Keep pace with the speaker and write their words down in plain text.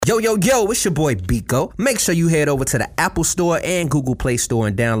Yo, it's your boy Biko. Make sure you head over to the Apple Store and Google Play Store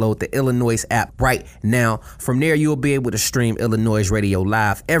and download the iLLANOiZE app right now. From there, you'll be able to stream iLLANOiZE Radio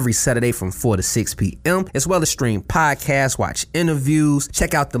live every Saturday from 4 to 6 p.m., as well as stream podcasts, watch interviews,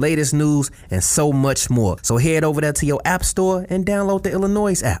 check out the latest news, and so much more. So head over there to your App Store and download the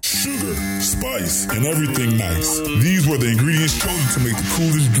iLLANOiZE app. Sugar, spice, and everything nice. These were the ingredients chosen to make the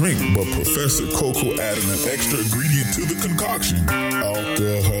coolest drink, but Professor Coco added an extra ingredient to the concoction.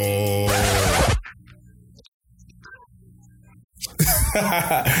 Alcohol.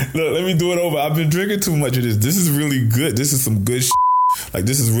 Look, let me do it over. I've been drinking too much of this. This is really good. This is some good shit. Like,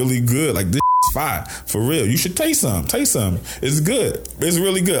 this is really good. Like, this is fire. For real. You should taste some. Taste some. It's good. It's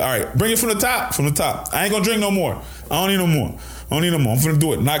really good. All right. Bring it from the top. From the top. I ain't gonna drink no more. I don't need no more. I'm gonna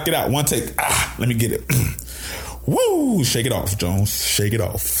do it. Knock it out. One take. Let me get it. Woo! Shake it off, Jones. Shake it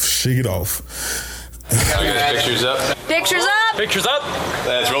off. Pictures up. Pictures up. Pictures up.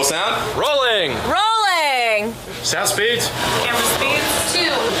 Let's roll sound. Rolling. Sound speeds. Camera speeds. 2.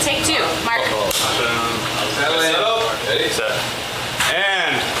 Take 2. Mark. Set up. Ready, set.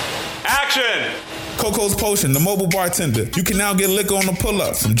 And action. Coco's Potion, the mobile bartender. You can now get liquor on the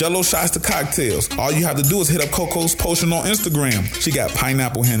pull-up, from jello shots to cocktails. All you have to do is hit up Coco's Potion on Instagram. She got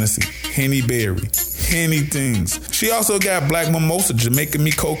pineapple Hennessy, Henny Berry, Henny things. She also got black mimosa, Jamaican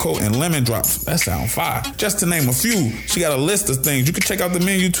me cocoa, and lemon drops. That sound fire. Just to name a few, she got a list of things. You can check out the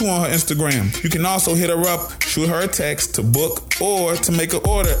menu too on her Instagram. You can also hit her up, shoot her a text to book or to make an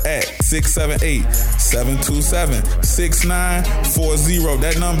order at 678-727-6940.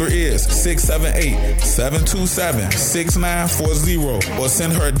 That number is 678-727-6940, or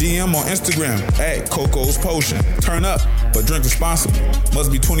send her a DM on Instagram at Coco's Potion. Turn up, but drink responsibly.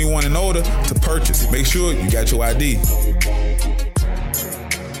 Must be 21 and older to purchase. Make sure you got your ID.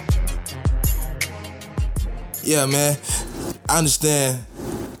 Yeah, man. I understand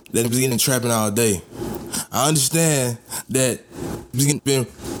that it's getting trapping all day. I understand that it's been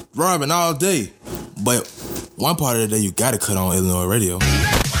robbing all day. But one part of the day, you gotta cut on iLLANOiZE Radio.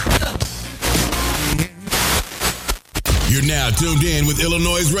 You're now tuned in with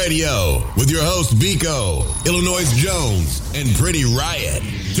iLLANOiZE Radio with your host Biko, iLLANOiZE Jones, and Pretty Riot.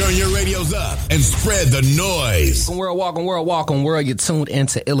 Turn your radios up and spread the noise. Welcome world. You're tuned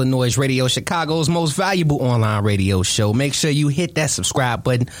into iLLANOiZE Radio, Chicago's most valuable online radio show. Make sure you hit that subscribe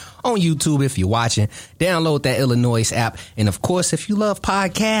button on YouTube if you're watching. Download that iLLANOiZE app. And of course, if you love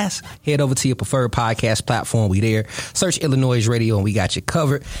podcasts, head over to your preferred podcast platform. We there. Search iLLANOiZE Radio and we got you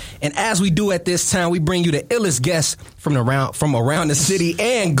covered. And as we do at this time, we bring you the illest guests from around the city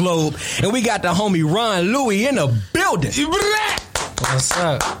and globe. And we got the homie Ron Louie in the building. What's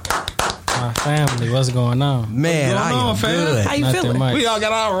up? My family, what's going on? Man, I am good. How you feeling? Much. We all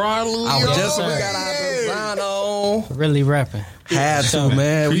got our Ron Louie. We got our design on. Really rapping. Had to,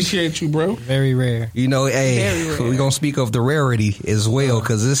 man. Appreciate you, bro. Very rare. You know, hey, we're going to speak of the rarity as well,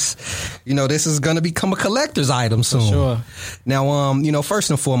 because this is going to become a collector's item soon. For sure. Now, first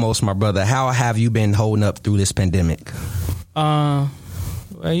and foremost, my brother, how have you been holding up through this pandemic? Well,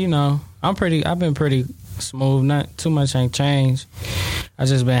 I've been pretty smooth. Not too much ain't changed. I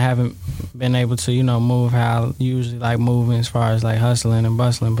just haven't been able to, move how I usually like moving as far as like hustling and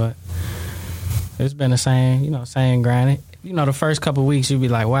bustling, but it's been the same, same grind. The first couple of weeks you be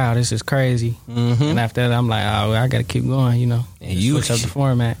like, wow, this is crazy. Mm-hmm. And after that I'm like, oh, I gotta keep going, And you switch up the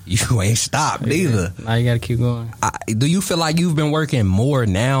format. You ain't stopped either. Now you gotta keep going. Do you feel like you've been working more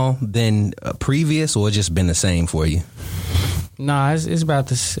now than previous, or just been the same for you? Nah, it's about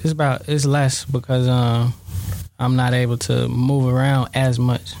this. It's less because I'm not able to move around as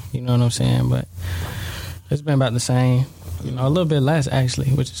much. You know what I'm saying? But it's been about the same. A little bit less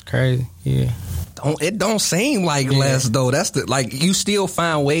actually, which is crazy. Yeah. It don't seem like less though. That's you still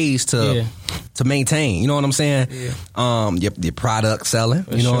find ways to maintain. You know what I'm saying? Yeah. Your product selling.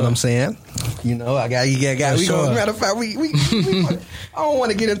 You know what I'm saying? I got. We sure. Matter of fact, we I don't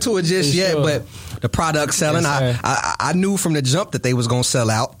want to get into it just yet, but the product selling. I knew from the jump that they was gonna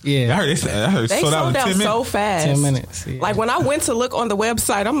sell out. Yeah, I heard they sold out so fast. 10 minutes. Yeah. Like when I went to look on the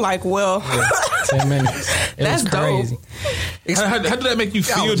website, I'm like, well, 10 minutes. That's crazy. How did that make you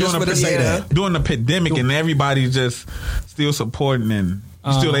feel during the pandemic and everybody's just still supporting and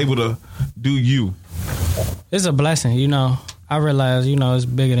still able to do you? It's a blessing, I realize, it's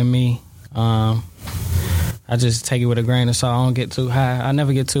bigger than me. I just take it with a grain of salt. I don't get too high. I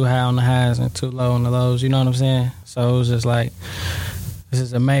never get too high on the highs and too low on the lows. You know what I'm saying? So it was just like, this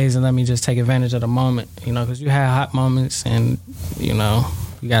is amazing. Let me just take advantage of the moment, because you have hot moments and, you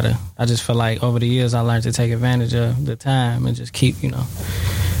gotta, I just feel like over the years I learned to take advantage of the time and just keep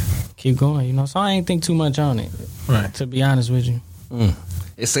going, So I ain't think too much on it, right? To be honest with you.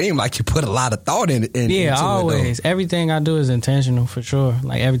 It seemed like you put a lot of thought in Yeah, into always. It, everything I do is intentional, for sure.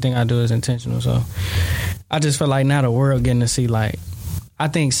 Like, everything I do is intentional. So I just feel like now the world getting to see, like, I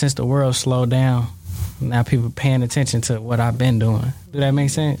think since the world slowed down, now people paying attention to what I've been doing. Do that make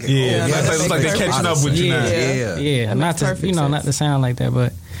sense? Yeah, it's like they're catching up with you now. Yeah. Not to, not to sound like that,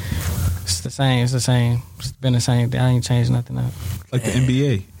 but it's the same. It's been the same thing. I ain't changed nothing up. Like the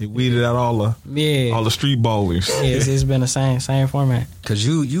NBA, it weeded out all the street ballers. Yeah, it's been the same format. Cause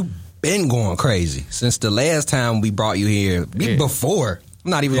you been going crazy since the last time we brought you here. Before. I'm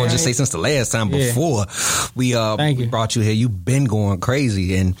not even gonna just say since the last time. Before we brought you here, you've been going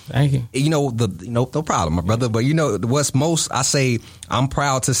crazy, and thank you. No problem, my brother. But what's most I say I'm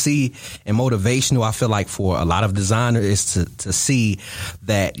proud to see and motivational. I feel like for a lot of designers is to see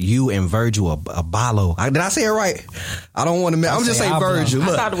that you and Virgil Abloh. Did I say it right? I don't want to. I'm just saying Virgil. Look,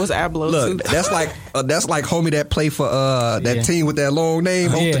 I thought it was Abloh. Look, too. that's like homie that play for that team with that long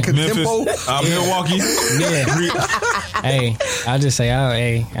name, Memphis, Milwaukee. Hey, I just say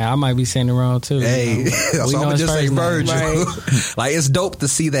I might be saying it wrong too. Hey, so I'm gonna just say Virgil. Right? Like, it's dope to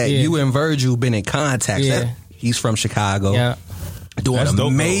see that you and Virgil been in contact. Yeah. He's from Chicago. Yeah. Doing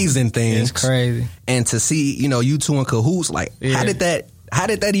amazing things. It's crazy. And to see, you two in cahoots, like how did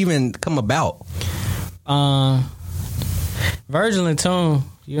that even come about? Virgil and Tune,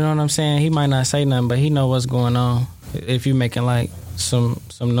 you know what I'm saying? He might not say nothing, but he know what's going on if you making like some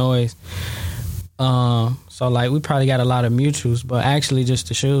noise. So like we probably got a lot of mutuals, but actually just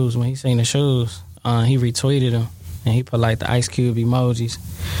the shoes. When he seen the shoes, he retweeted them and he put like the Ice Cube emojis,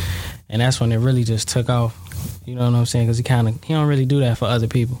 and that's when it really just took off. You know what I'm saying? Because he don't really do that for other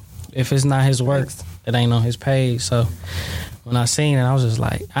people. If it's not his work, it ain't on his page. So when I seen it, I was just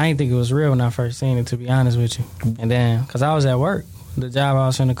like, I didn't think it was real when I first seen it, to be honest with you. And then, because I was at work, the job I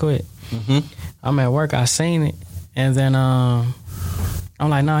was finna quit. I'm at work, I seen it, and then I'm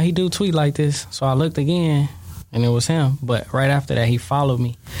like, nah, he do tweet like this. So I looked again, and it was him. But right after that, he followed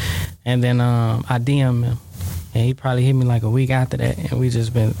me. And then I DM'd him. And he probably hit me like a week after that. And we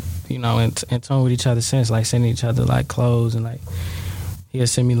just been, in tune with each other since, like sending each other like clothes. And like, he'll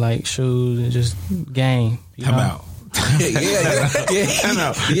send me like shoes and just game. Come out.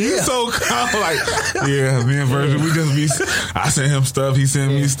 You so calm, like, me and Virgil, we just be. I send him stuff, he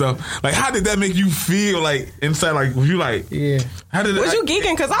send me stuff. Like, how did that make you feel? Like inside, like, was you like, How did was you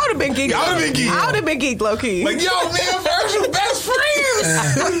geeking? Because I would have been geeking. I would have been geeked, low key. Like, yo, me and Virgil best friends.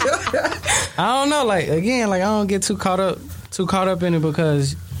 I don't know. Like, again, like I don't get too caught up in it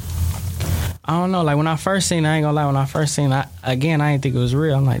because I don't know. Like when I first seen it, I ain't gonna lie. When I first seen it, I didn't think it was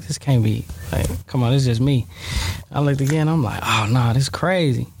real. I'm like, this can't be. Like, come on, this is just me. I looked again. I'm like, oh no, this is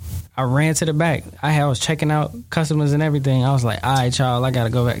crazy. I ran to the back. I was checking out customers and everything. I was like, all right, y'all, I gotta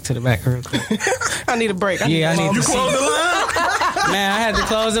go back to the back real quick. I need a break. I need you close the line. Man, I had to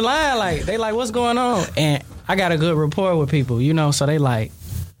close the line. Like they like, what's going on? And I got a good rapport with people, so they like.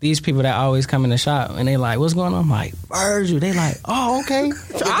 These people that always come in the shop and they like, what's going on? I'm like, Virgil. They like, oh, okay.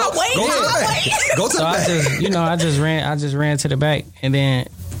 I'll wait. Go to the back. I just ran to the back, and then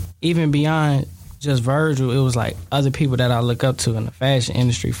even beyond just Virgil, it was like other people that I look up to in the fashion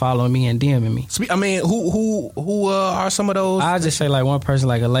industry following me and DMing me. I mean, who are some of those? I just say like one person,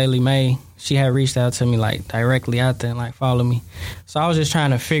 like a Laylee May. She had reached out to me like directly out there and like follow me. So I was just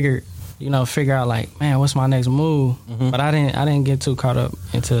trying to figure out like, man, what's my next move? But I didn't get too caught up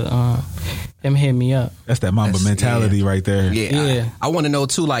into him hitting me up. That's that Mamba mentality right there. Yeah. I want to know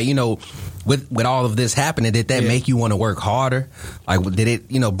too, like, with all of this happening, did that make you want to work harder? Like, did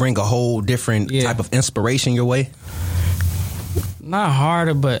it, bring a whole different type of inspiration your way? Not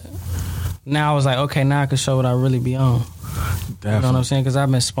harder, but now I was like, okay, now I can show what I really be on. Definitely. You know what I'm saying? Because I've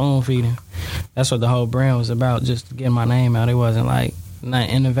been spoon feeding. That's what the whole brand was about, just getting my name out. It wasn't like not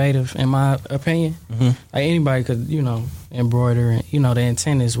innovative in my opinion. Like anybody could, embroider and the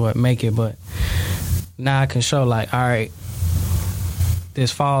intent is what make it, but now I can show like, all right,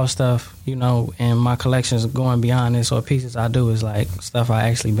 this fall stuff, and my collections going beyond this, or pieces I do is like stuff I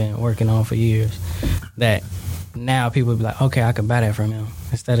actually been working on for years that now people be like, okay, I can buy that from him,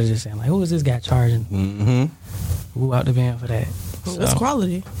 instead of just saying like, who is this guy charging? Who out the band for that? That's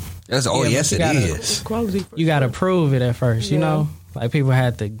quality. Yes, it is. It's quality. You got to prove it at first, Like people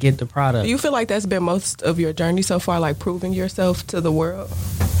had to get the product. Do you feel like that's been most of your journey so far, like proving yourself to the world?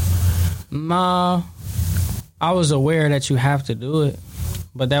 Nah, I was aware that you have to do it,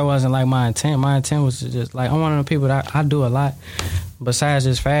 but that wasn't like my intent. My intent was to just like, I'm one of the people that I do a lot. Besides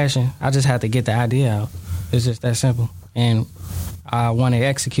just fashion, I just had to get the idea out. It's just that simple. And I want to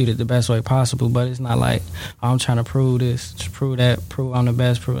execute it the best way possible, but it's not like I'm trying to prove this, prove that, prove I'm the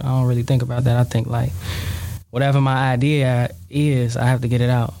best. I don't really think about that. I think like, whatever my idea is, I have to get it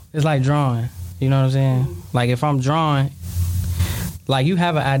out. It's like drawing. You know what I'm saying? Like if I'm drawing, like you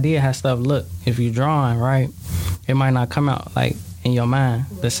have an idea how stuff look. If you're drawing, right, it might not come out like in your mind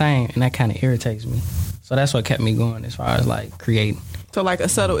the same, and that kind of irritates me. So that's what kept me going as far as like creating. So like a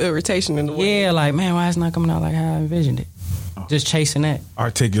subtle irritation in the way. Yeah, like man, why it's not coming out like how I envisioned it? Just chasing that.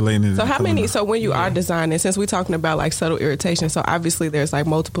 Articulating it. So how many, so when you are designing, since we're talking about like subtle irritation, so obviously there's like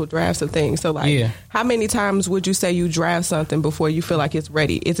multiple drafts of things. So like how many times would you say you draft something before you feel like it's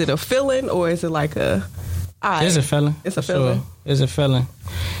ready? Is it a feeling or is it like a... It's a feeling. It's a feeling. Sure. It's a feeling.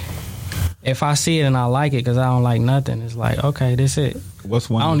 If I see it and I like it because I don't like nothing, it's like, okay, this it. I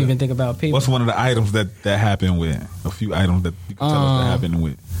don't even think about people. What's one of the items that happened with? A few items that you can tell us that happened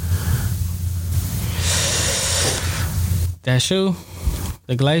with. That shoe,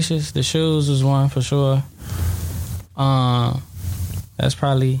 the glaciers, the shoes was one for sure. That's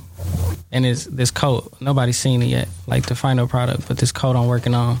probably, and it's this coat. Nobody's seen it yet, like the final product, but this coat I'm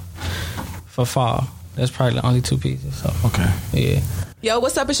working on for fall. That's probably the only two pieces. So. Okay. Yeah. Yo,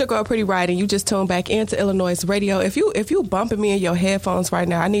 what's up? It's your girl, Pretty Riot, and you just tuned back into iLLANOiZE Radio. If you bumping me in your headphones right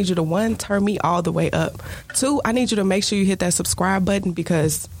now, I need you to 1, turn me all the way up. 2, I need you to make sure you hit that subscribe button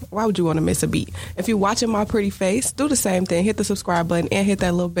because why would you want to miss a beat? If you're watching my pretty face, do the same thing. Hit the subscribe button and hit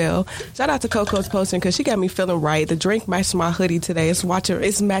that little bell. Shout out to Coco's posting because she got me feeling right. The drink matched my hoodie today. It's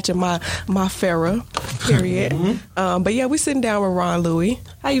matching my Farrah, period. But yeah, we sitting down with Ron Louis.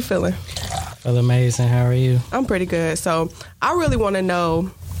 How you feeling? Feel amazing. How are you? I'm pretty good. So I really want to know,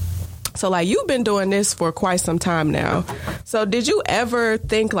 so like you've been doing this for quite some time now. So did you ever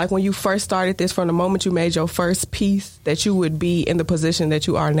think like when you first started this, from the moment you made your first piece, that you would be in the position that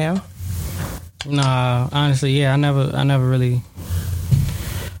you are now? Nah, honestly, yeah, I never really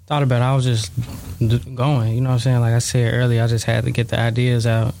thought about it. I was just going, you know what I'm saying? Like I said earlier, I just had to get the ideas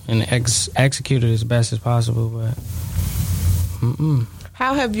out and execute it as best as possible, but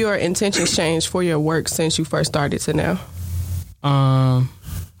How have your intentions changed for your work since you first started to now?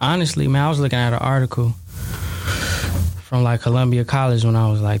 Honestly, man, I was looking at an article from like Columbia College when I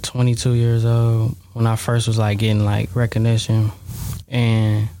was like 22 years old, when I first was like getting like recognition,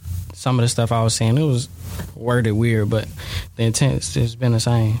 and some of the stuff I was saying, it was worded weird, but the intent has been the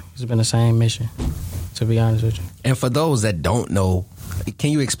same. It's been the same mission, to be honest with you. And for those that don't know,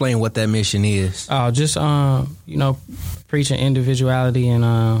 can you explain what that mission is? Just you know, preaching individuality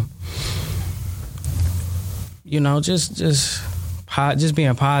and you know, just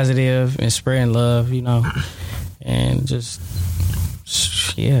being positive and spreading love, you know, and just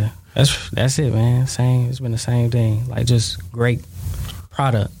yeah, that's it, man. Same. It's been the same thing. Like just great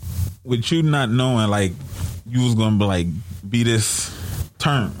product. With you not knowing like you was gonna be this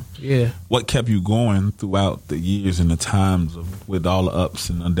term. Yeah. What kept you going throughout the years and the times with all the ups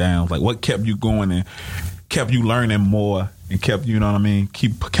and the downs? Like what kept you going and kept you learning more and kept, you know what I mean,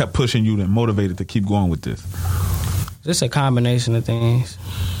 kept pushing you and motivated to keep going with this? Just a combination of things.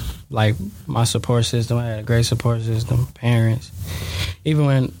 Like my support system, I had a great support system, parents. Even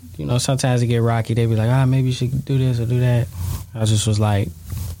when, you know, sometimes it get rocky, they be like, maybe you should do this or do that. I just was like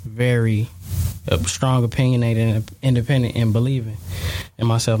very strong, opinionated, and independent, and believing in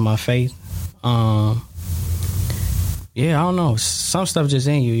myself, my faith. Yeah, I don't know. Some stuff just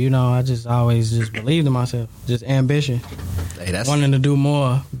in you, you know. I just always just believed in myself. Just ambition. Hey, wanting to do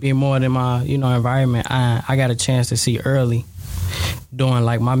more, be more than my, you know, environment. I got a chance to see early doing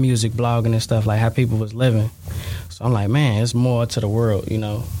like my music blogging and stuff, like how people was living. So I'm like, man, it's more to the world, you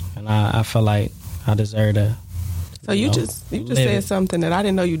know. And I feel like I deserve to. So you just said something that I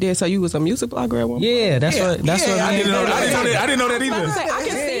didn't know you did. So you was a music blogger at one point? Yeah, that's what I didn't know that either. I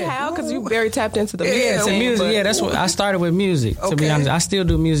can see how, because you very tapped into the music. Yeah, to music. Yeah, that's what I started with music. To be honest, I still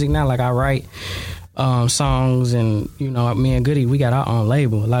do music now. Like I write songs, and you know, me and Goody, we got our own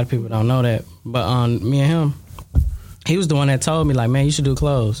label. A lot of people don't know that, but me and him, he was the one that told me like, man, you should do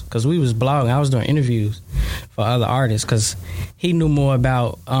clothes, because we was blogging. I was doing interviews for other artists because he knew more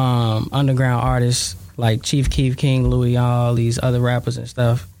about underground artists like Chief Keef, King Louis, all these other rappers and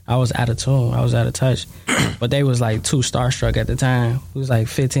stuff. I was out of tune. I was out of touch. But they was like too starstruck at the time. We was like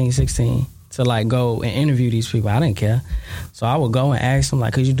 15, 16 to like go and interview these people. I didn't care. So I would go and ask them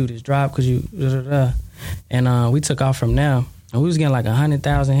like, could you do this drop? Could you And we took off from there. And we was getting like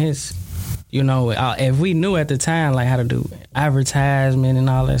 100,000 hits. You know, if we knew at the time like how to do advertisement and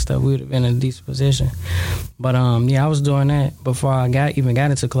all that stuff, we would have been in a decent position. But yeah, I was doing that before I even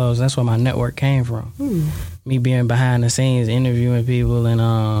got into clothes. That's where my network came from. Me being behind the scenes, interviewing people,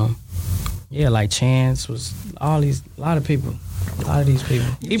 and Yeah, like Chance was a lot of these people.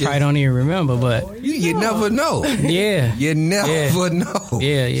 He probably don't even remember, but you never know. Yeah, you never know.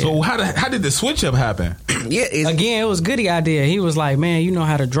 Yeah. So how did the switch up happen? Again, it was Goody idea. He was like, man, you know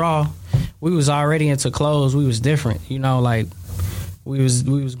how to draw. We was already into clothes. We was different, you know, like we was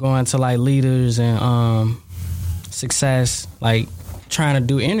going to like Leaders and Success, like trying to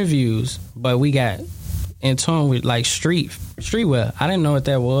do interviews, but we got in tune with like streetwear. I didn't know what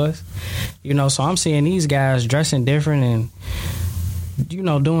that was, you know. So I'm seeing these guys dressing different and, you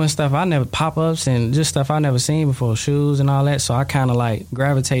know, doing stuff pop-ups and just stuff I never seen before, shoes and all that. So I kind of like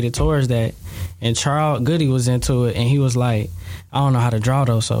gravitated towards that. And Charles Goody was into it, and he was like, I don't know how to draw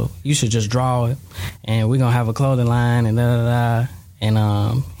though, so you should just draw it, and we're gonna have a clothing line and da da da.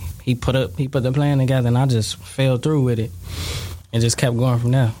 And he put the plan together, and I just fell through with it and just kept going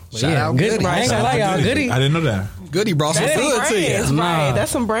from there. But Shout out Goody. I ain't gonna lie, y'all, Goody. I didn't know that. Goody brought some food to you. Right,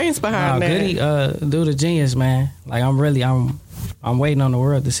 that's some brains behind that. Goody, dude, a genius, man. Like I'm waiting on the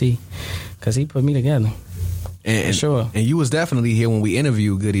world to see, because he put me together. And, for sure. And you was definitely here when we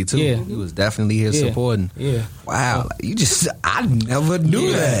interviewed Goody too. Yeah. You was definitely here supporting. Yeah. Wow. I never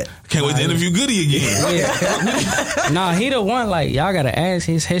knew that. Can't wait to interview Goody again. Yeah. Nah, he the one, like, y'all gotta ask,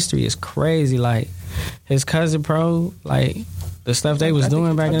 his history is crazy. Like, his cousin Pro, like, the stuff they was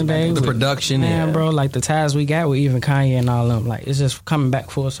doing back in the day. The production. Man, bro, like the ties we got with even Kanye and all them. Like, it's just coming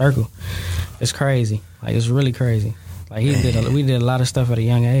back full circle. It's crazy. Like, it's really crazy. Like, we did a lot of stuff at a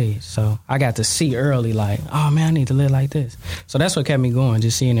young age. So I got to see early, like, oh man, I need to live like this. So that's what kept me going,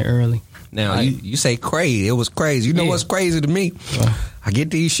 just seeing it early. Now, like, you say crazy. It was crazy. You know what's crazy to me? I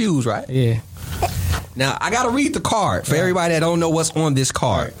get these shoes, right? Yeah. Now, I got to read the card for everybody that don't know what's on this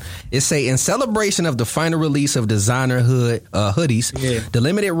card. It say, in celebration of the final release of designer hoodies, the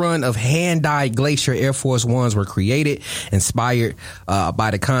limited run of hand-dyed Glacier Air Force Ones were created, inspired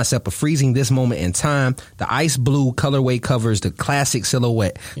by the concept of freezing this moment in time. The ice blue colorway covers the classic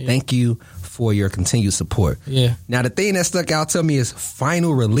silhouette. Thank you for your continued support. Yeah. Now, the thing that stuck out to me is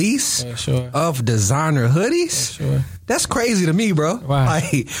final release of designer hoodies. That's crazy to me, bro. Why?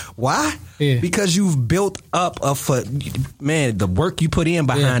 Like, why? Yeah. Because you've built up the work you put in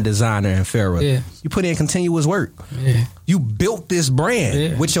behind designer and Farrah. Yeah. You put in continuous work. Yeah. You built this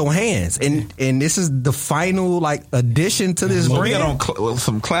brand with your hands, and this is the final like addition to this brand. We got on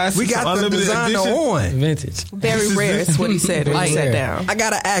some classics. We got the designer on vintage. Very rare is what he said when he sat down. I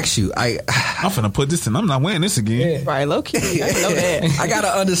gotta ask you. I'm finna put this in. I'm not wearing this again. Right, low key. I know that. I gotta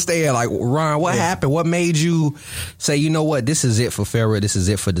understand, like, Ron, what happened? What made you say, you know what, this is it for Farrah, this is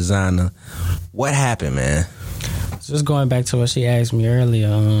it for designer? What happened, man? Just going back to what she asked me earlier,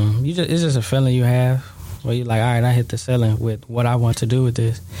 it's just a feeling you have where you're like, all right, I hit the ceiling with what I want to do with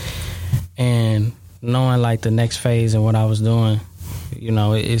this, and knowing like the next phase and what I was doing, you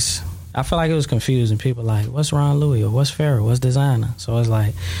know, I feel like it was confusing. People like, what's Ron Louis, or what's Farrah, what's designer? So it's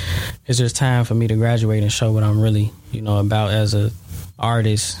like, it's just time for me to graduate and show what I'm really, you know, about as a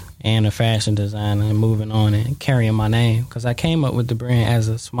artist and a fashion designer, and moving on and carrying my name. Because I came up with the brand as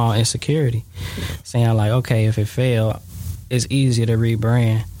a small insecurity, saying like, okay, if it failed, it's easier to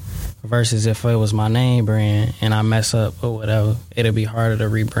rebrand, versus if it was my name brand and I mess up or whatever, it'll be harder to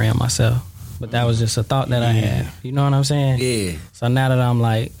rebrand myself. But that was just a thought that I had. You know what I'm saying? Yeah. So now that I'm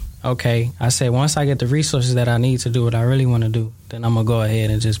like, okay, I say once I get the resources that I need to do what I really want to do, then I'm going to go ahead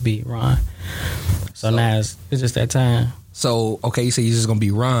and just be Ron. So now it's just that time. So, okay, you say you're just going to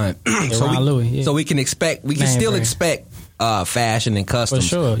be Ron. Ron Louis, yeah. So we can still expect fashion and customs. For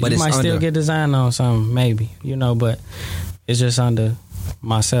sure. But you might still get design on something, maybe, you know, but it's just under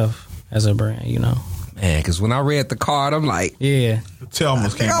myself as a brand, you know. Man, because when I read the card, I'm like, the tail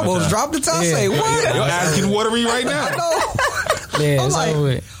almost came out. I almost dropped the top. I say, what? Your eyes getting watery right now.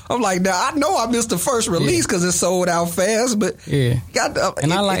 I'm like, now I know I missed the first release because it sold out fast, but I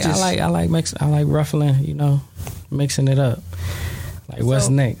like ruffling, you know, mixing it up. Like, what's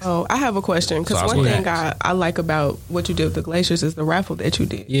next? Oh, I have a question, because one thing I like about what you did with the Glaciers is the raffle that you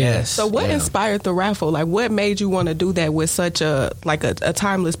did. Yes. So what inspired the raffle? Like, what made you want to do that with such a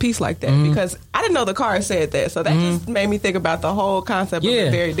timeless piece like that? Mm-hmm. Because I didn't know the card said that, so that just made me think about the whole concept of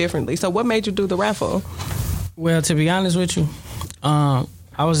it very differently. So what made you do the raffle? Well, to be honest with you, I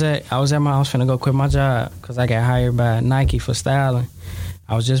was finna go quit my job because I got hired by Nike for styling.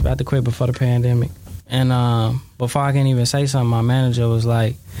 I was just about to quit before the pandemic. And before I can even say something, my manager was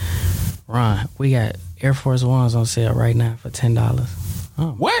like, Ron, we got Air Force Ones on sale right now for $10.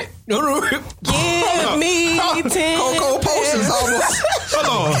 Oh. What? No. Give me 10. Coco posters almost.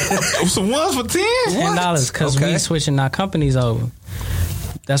 Hold on. Some ones for $10? $10 because we switching our companies over.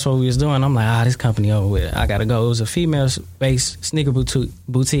 That's what we was doing. I'm like, this company over with. I gotta go. It was a female-based sneaker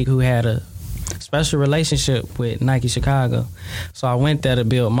boutique who had a special relationship with Nike Chicago. So I went there to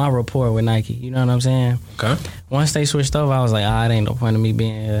build my rapport with Nike. You know what I'm saying? Okay. Once they switched over, I was like, it ain't no point of me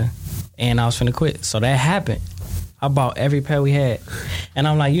being here. And I was finna quit. So that happened. I bought every pair we had. And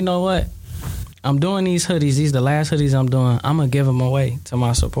I'm like, you know what? I'm doing these hoodies. These the last hoodies I'm doing. I'm going to give them away to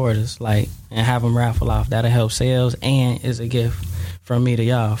my supporters, like, and have them raffle off. That'll help sales and is a gift from me to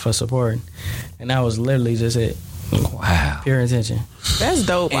y'all for supporting. And that was literally just it. Wow. Pure intention. That's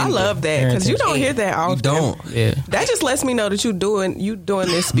dope. I love that because you don't hear that often. You don't. Yeah. That just lets me know that you doing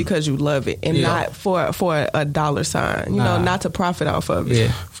this because you love it and not for a dollar sign. You know, not to profit off of it.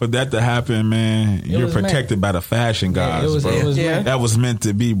 Yeah. For that to happen, man, you're protected by the fashion gods, bro. That was meant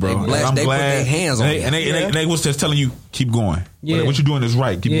to be, bro. I'm glad. Put their hands on it. And they was just telling you, keep going. Yeah. What you're doing is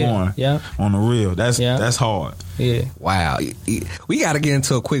right. Keep going. Yeah. On the real. That's hard. Yeah. Wow. We got to get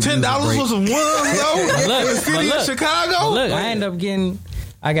into a quick $10 for some ones, though. Look, in the city of Chicago. Look, I ended up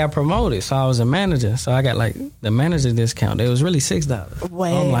I got promoted, so I was a manager. So I got like the manager discount. It was really $6.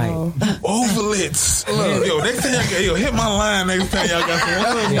 Wow. I'm like, overlits. Yo, next time hit my line next time y'all got some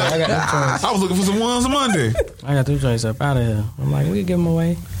ones. I got them joints. I was looking for some ones Monday. I got 2 joints up out of here. I'm like, we can give them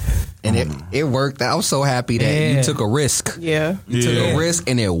away. And it worked. I was so happy that you took a risk. Yeah. You took a risk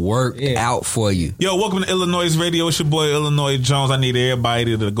and it worked out for you. Yo, welcome to iLLANOiZE Radio. It's your boy Illinois Jones. I need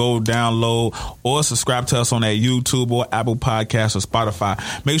everybody to go download or subscribe to us on that YouTube or Apple Podcast or Spotify.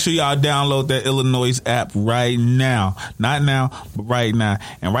 Make sure y'all download that iLLANOiZE app right now. Not now, but right now.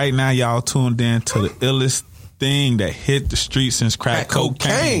 And right now, y'all tuned in to the illest thing that hit the streets since crack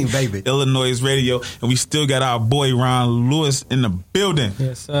cocaine, baby. iLLANOiZE Radio, and we still got our boy Ron Lewis in the building.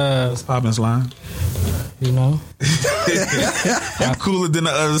 Yes, What's poppin', Slime? You know, I'm cooler than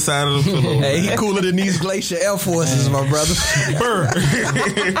the other side of the pillow. Hey, he cooler than these Glacier Air Forces, my brother. Bird.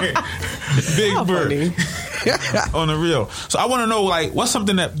 Big Bird. On the real. So I want to know, like, what's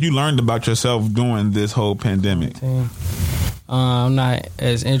something that you learned about yourself during this whole pandemic? I'm not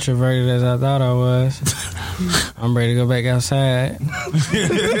as introverted as I thought I was. I'm ready to go back outside.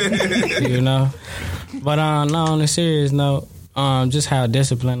 You know? But no, on a serious note, just how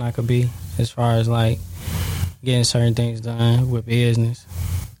disciplined I could be as far as like getting certain things done with business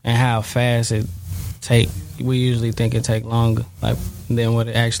and how fast it take. We usually think it take longer like than what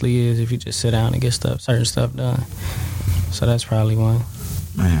it actually is if you just sit down and get certain stuff done. So that's probably one.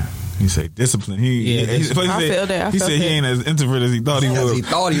 Man. He say discipline. I feel that. He said he ain't as introverted as he thought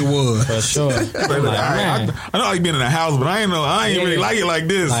he was. For sure. I know I like being in a house, but I ain't really like it like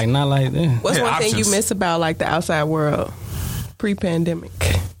this. Like not like this. What's one thing you miss about like the outside world pre-pandemic?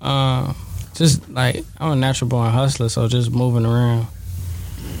 Just like I'm a natural born hustler, so just moving around,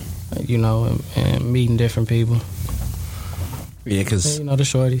 you know, and meeting different people. Yeah, because you know the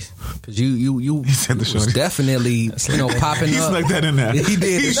shorties. Because you he said the shorties. Definitely popping he up. He snuck that in there. He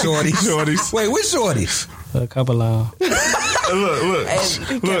did the shorties. Wait, which shorties? A couple of them. Look,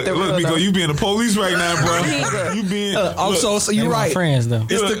 Biko, you being the police right now, bro. You being. I'm so you right. My friends though.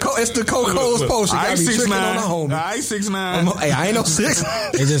 It's the Coco's post. You gotta be tricking on the homie. I 6'9". Hey, I ain't no 6.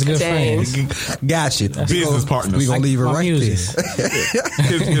 They just good friends. Got you. Business partners. We gonna leave it right there.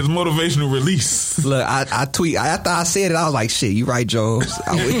 His motivational release. Look, I tweet after I said it. I was like, "Shit, you right, Jones."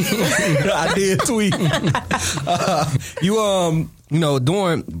 I did tweet.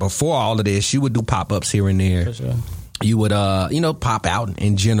 Before all of this, you would do pop-ups here and there. For sure. You would, pop out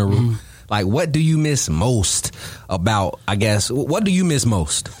in general. Mm-hmm. Like, what do you miss most about, I guess, what do you miss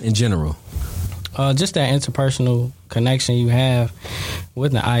most in general? Just that interpersonal connection you have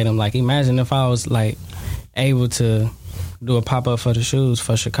with the item. Like, imagine if I was, like, able to do a pop-up for the shoes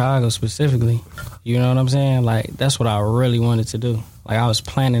for Chicago specifically. You know what I'm saying? Like, that's what I really wanted to do. Like, I was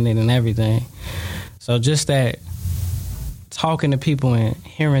planning it and everything. So just that talking to people and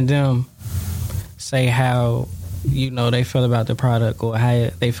hearing them say how, they feel about the product or how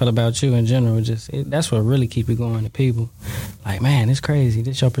they feel about you in general, that's what really keep it going to people. Like, man, it's crazy.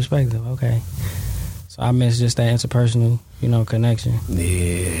 This your perspective. Okay. So I miss just that interpersonal, connection.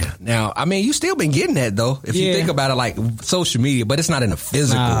 Yeah. Now, I mean, you still been getting that, though, if you think about it, like social media, but it's not in the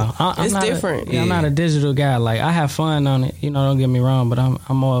physical. Nah, it's different. I'm not a digital guy. Like, I have fun on it, don't get me wrong, but I'm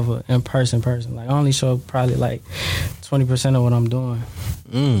more of an in-person person. Like, I only show probably like 20% of what I'm doing.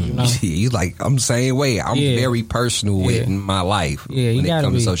 You like, I'm the same way. I'm very personal with my life when it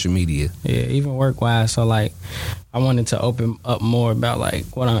comes to social media. Yeah, even work-wise. So, like, I wanted to open up more about, like,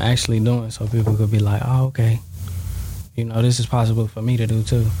 what I'm actually doing so people could be like, oh, okay. This is possible for me to do,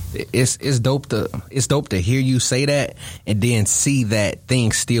 too. It's dope to hear you say that and then see that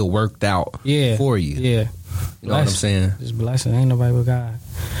things still worked out for you. Yeah. You know what I'm saying? It's blessing. Ain't nobody but God.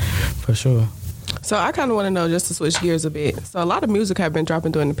 For sure. So I kind of want to know, just to switch gears a bit. So a lot of music have been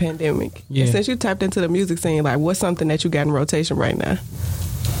dropping during the pandemic. Yeah. And since you tapped into the music scene, like what's something that you got in rotation right now?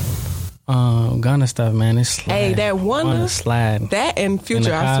 Gunna stuff, man. It's slide. Hey, that one slide. That and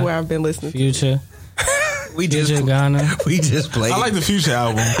Future, I swear I've been listening Future. We just Gunna. We just played. I like the Future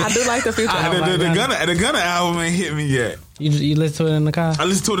album. I do like the Future album. The Gunna album ain't hit me yet. You listen to it in the car? I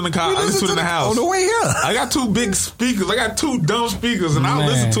listen to it in the car. I listen to it in the house. On the way here. I got 2 big speakers. I got 2 dumb speakers, and I'll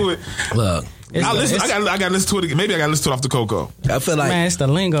listen to it. Look. I got to listen to it again. Maybe I got to listen to it off the Coco. I feel like, man, it's the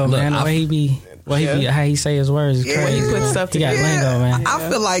lingo, man. The way he be. How he say his words is crazy. He put stuff together. He got lingo, man. I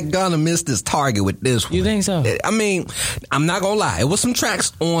feel like Gunna missed his target with this one. You think so? I mean, I'm not gonna lie. It was some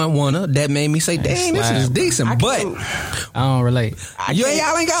tracks on Wanna that made me say, "Dang, this is decent." But I don't relate.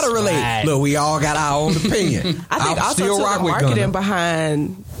 y'all ain't gotta relate. Slide. Look, we all got our own opinion. I think I'll also still to rock the with marketing Gunna.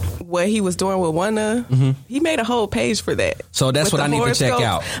 behind what he was doing with Wanna, he made a whole page for that. So that's With what the I need to check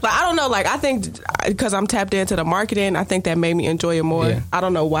horoscopes. out. Like I don't know, like I think because I'm tapped into the marketing, I think that made me enjoy it more. Yeah. I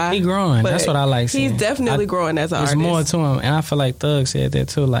don't know why. He growing. but That's what I like seeing. He's definitely growing as an There's artist. more to him, and I feel like Thug said that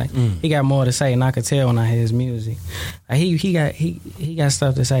too. Like he got more to say, and I could tell when I hear his music. Like, he got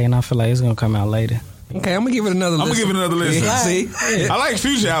stuff to say, and I feel like it's gonna come out later. Okay, I'm gonna give it another listen. Yeah. See? I like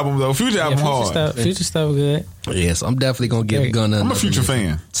Future album though. Future album hard. Future stuff good. Yes, I'm definitely gonna give Gunna. I'm a Future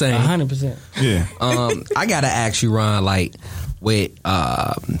fan. Same. 100%. Yeah. I gotta ask you, Ron. Like with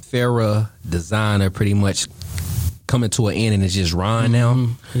Farrah Designer, pretty much coming to an end, and it's just Ron now.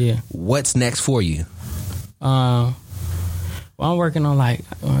 Yeah. What's next for you? Well, I'm working on like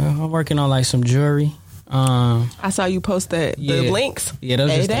some jewelry. I saw you post the links. Yeah,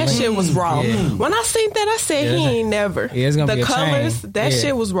 those hey, just the that links. shit was raw. Yeah. When I seen that, I said he ain't never. Yeah, it's gonna the be a colors, chain. that Yeah.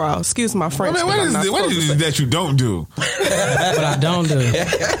 shit was raw. Excuse my French. What is it that you don't do? What I don't do.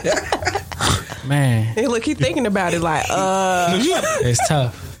 Man. Hey, look, he thinking about it like, It's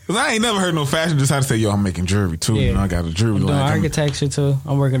tough. Cause I ain't never heard no fashion designer say, "Yo, I'm making jewelry too." Yeah. You know, I got a jewelry I'm doing line. architecture too.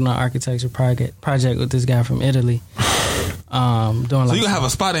 I'm working on an architecture project with this guy from Italy. Doing So like you gonna have a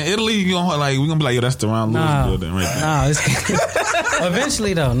spot in Italy? You gonna we gonna be like, "Yo, that's the Ron Lewis building right there." No,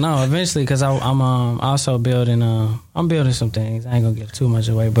 eventually though. No, eventually because I'm also building. I'm building some things. I ain't gonna give too much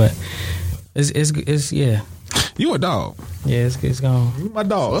away, but it's yeah. You a dog? Yeah, it's going. You my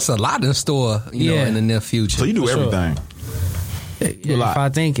dog. What's a lot in store? You know, in the near future. So you do For sure. everything. If I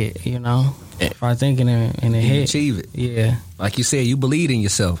think it, if I think it in the head, achieve it. Yeah, like you said, you believe in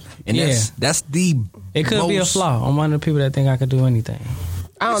yourself, and that's the. It could be a flaw. I'm one of the people that think I could do anything.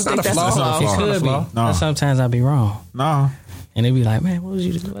 I don't think that's a flaw. It could be. No. But sometimes I be wrong. No. And they be like, man, what was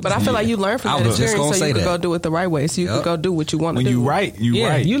you doing? But I feel like you learn from that experience, so you could go do it the right way. So you could go do what you want to do. When you right, you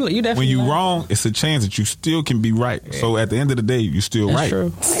right. You definitely when you right. wrong, it's a chance that you still can be right. Yeah. So at the end of the day, you still That's right. true.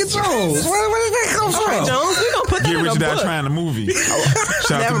 Look at Jones. Where did that come All right, from? Jones, we gonna put that Get in Rich a Dad book. Trying the movie.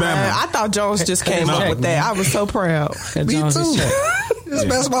 Shout out Never to mind. Bama. I thought Jones just came up with that. I was so proud. Me too. This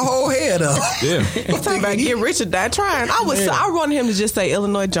messed my whole head up. Yeah. He's talking about Get Rich or Die Trying. I wanted him to just say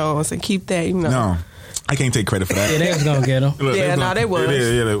Illinois Jones and keep that. No. I can't take credit for that. Yeah, they was gonna get him. Look, they was.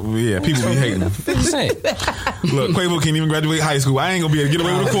 Yeah, people be hating. Look, Quavo can't even graduate high school. I ain't gonna be able to get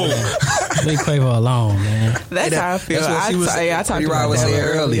away with a quote. Leave Quavo alone, man. That's how I feel. I talked about was that saying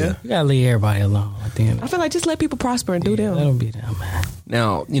earlier. You gotta leave everybody alone at the end. I feel like just let people prosper and do them. Let them be them, man.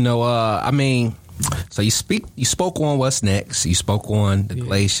 Now, I mean, so you spoke on what's next. You spoke on the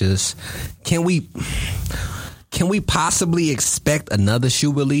glaciers. Can we possibly expect another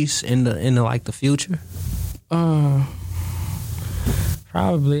shoe release in the future?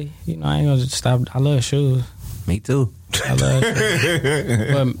 Probably. I ain't gonna just stop. I love shoes. Me too. I love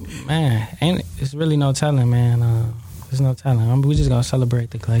shoes. But man, it's really no telling, man. There's no telling. We just gonna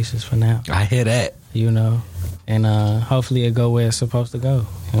celebrate the glaciers for now. I hear that. And hopefully it go where it's supposed to go.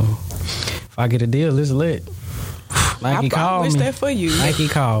 If I get a deal, it's lit. Nike called me. I wish that for you. Nike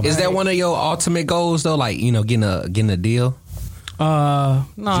called me. Is that one of your ultimate goals though? Like getting a deal? No,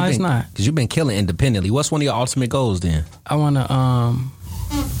 it's not. Because you've been killing independently. What's one of your ultimate goals then? I want to,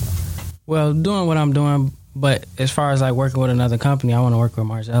 doing what I'm doing, but as far as like working with another company, I want to work with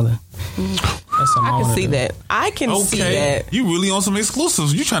Margella. I can see that. I can see that. You really on some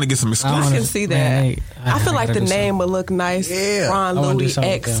exclusives. You trying to get some exclusives. I can see that. I feel like the name would look nice. Yeah. Ron Louis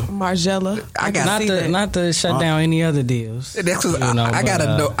X Margella. I can see that. Not to shut down any other deals. That's because I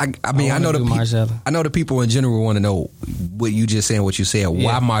gotta know. I know the people in general want to know what you just saying. What you said.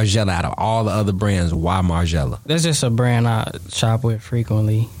 Why Margella out of all the other brands? Why Margella? That's just a brand I shop with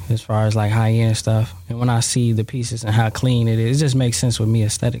frequently, as far as like high end stuff. And when I see the pieces and how clean it is, it just makes sense with me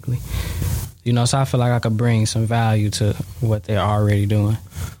aesthetically. So I feel like I could bring some value to what they're already doing.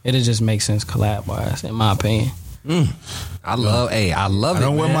 It'll just make sense collab-wise, in my opinion. I love it. I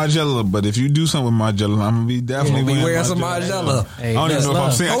don't wear Margiela, but if you do something with Margiela, I'm gonna be definitely wearing some Margiela. I don't even know if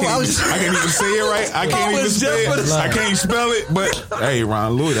I'm saying. I can't even say it right. I can't even spell it. I can't spell it. But hey,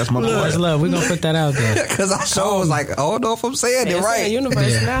 Ron Louis, that's my boy. That's love. We're gonna put that out there because I sure was like, I don't know if I'm saying it right.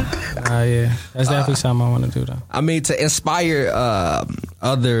 Universe now. Yeah, that's definitely something I want to do though. I mean, to inspire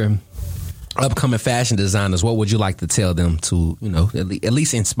other upcoming fashion designers, what would you like to tell them to, at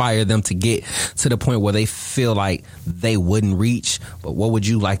least inspire them to get to the point where they feel like they wouldn't reach? But what would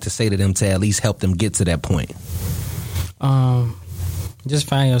you like to say to them to at least help them get to that point? Just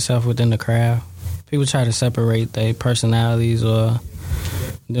find yourself within the crowd. People try to separate their personalities or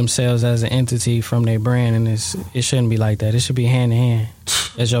themselves as an entity from their brand, and it shouldn't be like that. It should be hand in hand.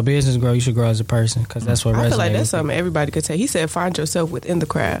 As your business grow, you should grow as a person, because that's what resonates. I feel like that's something everybody could take. He said, "Find yourself within the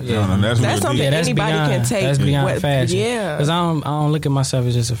crowd." Yeah, that's something anybody can take. That's beyond fashion. Yeah, because I don't look at myself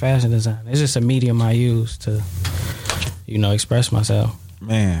as just a fashion designer. It's just a medium I use to, express myself.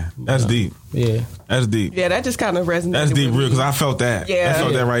 Man, that's deep. Yeah, that's deep. Yeah, that just kind of resonated. That's deep, real, because I felt that. Yeah, I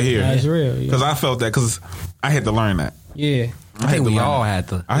felt that right here. That's real. Because I felt that, because I had to learn that. Yeah, I think we all had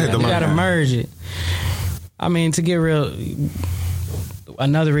to. I had to learn that. You got to merge it. I mean, to get real.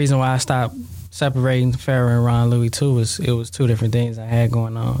 Another reason why I stopped separating Pharaoh and Ron Louis too was it was two different things I had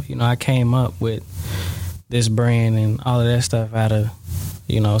going on. I came up with this brand and all of that stuff out of,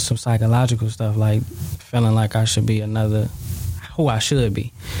 some psychological stuff, like feeling like I should be who I should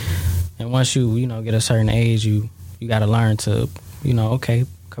be. And once you, get a certain age, you got to learn to,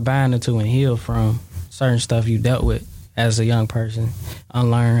 combine the two and heal from certain stuff you dealt with as a young person,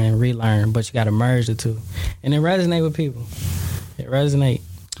 unlearn and relearn, but you got to merge the two. And it resonate with people. It resonate.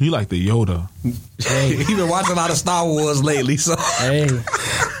 You like the Yoda. Hey, he been watching a lot of Star Wars lately, so. Hey.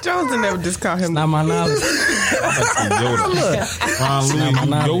 Jones will never just call him. Not my knowledge. Yoda. Ron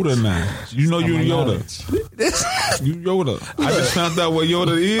Louis, Yoda now. You know you're Yoda. You Yoda. I just found out what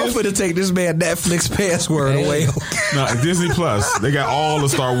Yoda is. I'm finna take this man Netflix password away. No, Disney Plus. They got all the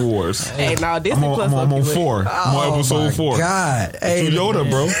Star Wars. Hey, now Disney Plus. I'm on 4. I'm on episode 4. God, hey, you Yoda,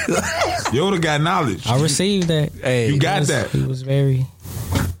 bro. Yoda got knowledge. I received that. Hey, you got that. He was very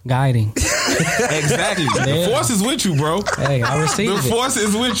guiding. Exactly. The force is with you, bro. Hey, I received it. The force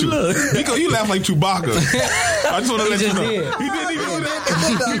is with you. Because you laugh like Chewbacca. I just want to let you know. He didn't even do that.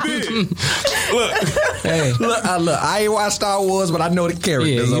 He did. Look. Look, I ain't watched Star Wars, but I know the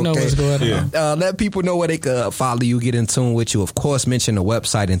characters. Yeah, you know what's going on. Yeah. Let people know where they could follow you, get in tune with you. Of course, mention the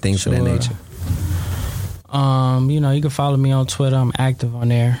website and things of that nature. You can follow me on Twitter. I'm active on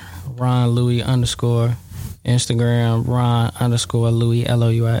there. Ron Louis _ Instagram, Ron _ Louis,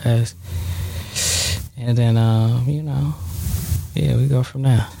 LOUIS. And then, we go from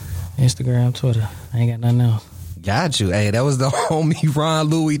there. Instagram, Twitter. I ain't got nothing else. Got you. Hey, that was the homie Ron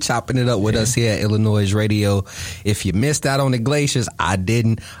Louis chopping it up with us here at iLLANOiZE Radio. If you missed out on the glaciers, I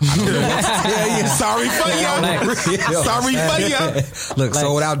didn't. I don't know what to tell you. Sorry for you. Sorry for you. Look,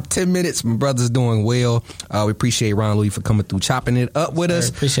 so without 10 minutes, my brother's doing well. We appreciate Ron Louis for coming through, chopping it up with us.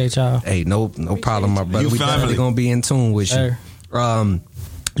 Appreciate y'all. Hey, no problem, my brother. We definitely going to be in tune with you.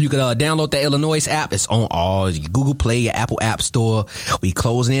 You can download the iLLANOiZE app. It's on all your Google Play, your Apple App Store. We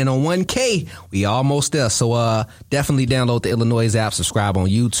closing in on 1K. We almost there. So definitely download the iLLANOiZE app. Subscribe on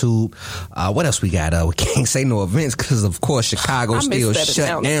YouTube. What else we got? We can't say no events because, of course, Chicago's still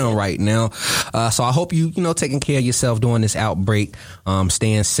shut down right now. So I hope you taking care of yourself during this outbreak.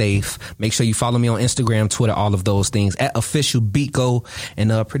 Staying safe. Make sure you follow me on Instagram, Twitter, all of those things at official Biko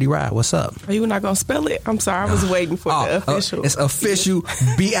and Pretty Ride. What's up? Are you not gonna spell it? I'm sorry, I was waiting for the official. It's official.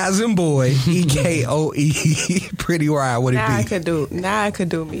 B as in boy, EKOE, Pretty Riot. What it now be? Now I could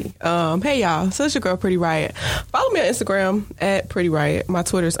do me. Hey y'all, so it's your girl Pretty Riot. Follow me on Instagram at Pretty Riot. My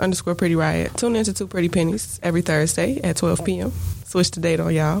Twitter is _Pretty Riot. Tune in to 2 Pretty Pennies every Thursday at 12 p.m. Switch the date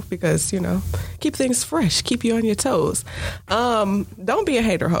on y'all because keep things fresh, keep you on your toes. Don't be a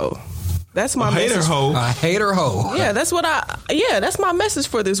hater hoe. That's my message. A hater hoe. Yeah, that's my message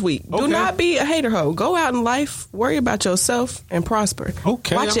for this week. Okay. Do not be a hater hoe. Go out in life, worry about yourself, and prosper.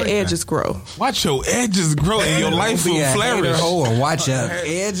 Okay. Watch your edges grow. Watch your edges grow and your life will flourish. Hater hoe and watch your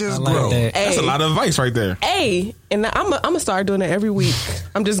edges grow. That's a lot of advice right there. Hey, and I'm gonna start doing it every week.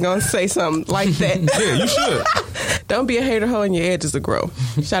 I'm just gonna say something like that. Yeah, you should. Don't be a hater hoe and your edges will grow.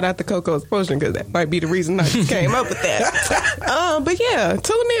 Shout out to Coco's Potion because that might be the reason I just came up with that. But yeah,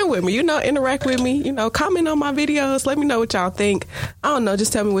 tune in with me. Interact with me. Comment on my videos. Let me know what y'all think. I don't know.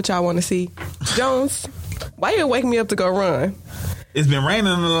 Just tell me what y'all want to see. Jones, why you wake me up to go run? It's been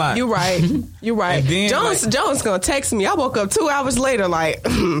raining a lot. You're right. Jones gonna text me. I woke up 2 hours later like.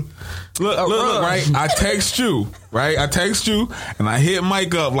 Look, right? I text you, and I hit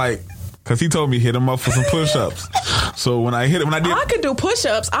Mike up like, because he told me hit him up for some push-ups. So when I did, I could do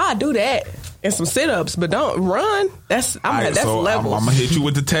push-ups. I do that and some sit-ups, but don't run. That's levels. I'm gonna hit you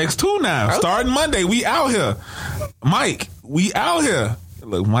with the text too now. Okay. Starting Monday, we out here. Mike, we out here.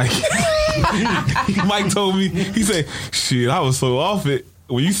 Look, Mike. Mike told me, he said, shit, I was so off it.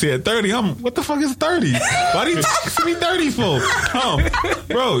 When you said 30, what the fuck is 30? Why do you text me 30 for?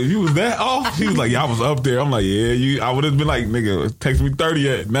 Bro, you was that off? He was like, yeah, I was up there. I'm like, yeah, I would have been like, nigga, text me 30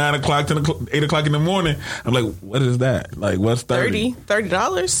 at 9 o'clock, 8 o'clock in the morning. I'm like, what is that? Like, what's 30?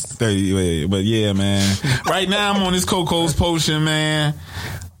 $30? 30, but yeah, man. Right now, I'm on this Coco's Potion, man.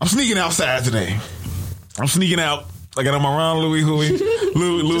 I'm sneaking outside today. I'm sneaking out. I got on my Ron Louis hoodie.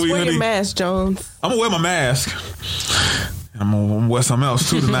 Just wear your mask, Jones. I'm going to wear my mask. I'm gonna wear something else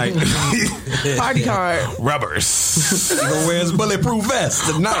too tonight. Party card. Rubbers. He gonna wear his bulletproof vest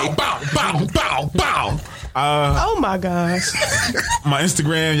tonight. Bow, bow, bow, bow, bow. Oh my gosh. My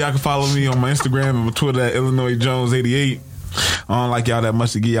Instagram, y'all can follow me on my Instagram and my Twitter at iLLANOiZE88. I don't like y'all that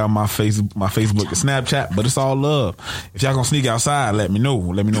much to give y'all my Facebook and Snapchat, but it's all love. If y'all gonna sneak outside, let me know.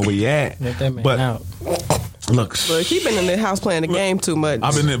 Let me know where you at. Let that man out. Look, he been in the house playing the game too much.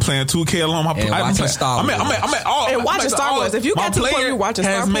 I've been there playing 2K alone. Watching Star Wars. I'm watching Star Wars. If you got to the point, you watching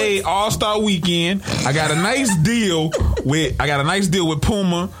Star Wars. Has made All-Star Weekend. I got a nice deal with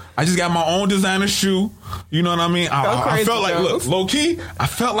Puma. I just got my own designer shoe. You know what I mean? I felt like, look, low key, I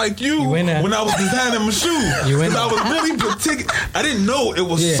felt like you when I was designing my shoe. Because I was really particular. I didn't know it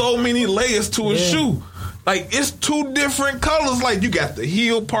was so many layers to a shoe. Like, it's two different colors. Like, you got the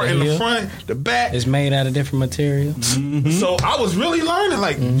heel part in the front, the back. It's made out of different material. Mm-hmm. So I was really learning.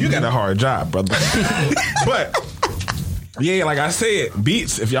 Like, you got a hard job, brother. But yeah, like I said,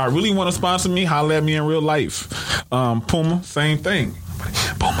 Beats, if y'all really want to sponsor me, holler at me in real life. Puma, same thing.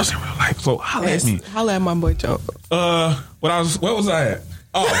 Puma's in real life. So holler at me. Holler at my boy Joe. Where was I at?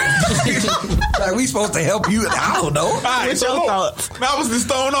 Oh, like we supposed to help you? I don't know. All right, so I was just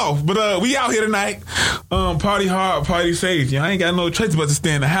thrown off, but we out here tonight. Party hard, party safe. I ain't got no choice but to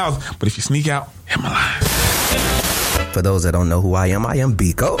stay in the house. But if you sneak out, hit my line. For those that don't know who I am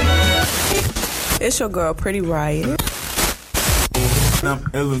Biko. It's your girl, Pretty Riot.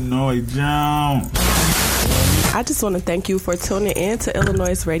 I'm Illinois Jones. I just want to thank you for tuning in to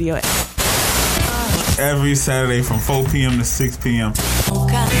iLLANOiZE Radio. Every Saturday from 4 p.m. to 6 p.m.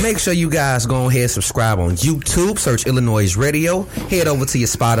 Make sure you guys go ahead and subscribe on YouTube. Search iLLANOiZE Radio. Head over to your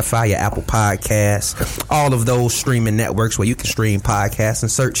Spotify, your Apple Podcasts, all of those streaming networks where you can stream podcasts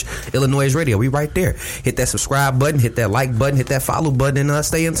and search iLLANOiZE Radio. We right there. Hit that subscribe button, hit that like button, hit that follow button, and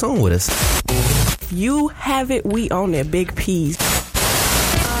stay in tune with us. You have it. We own it. Big P's.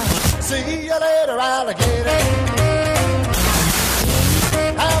 See you later, alligator.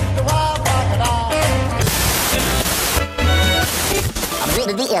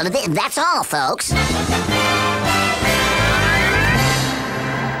 That's all, folks.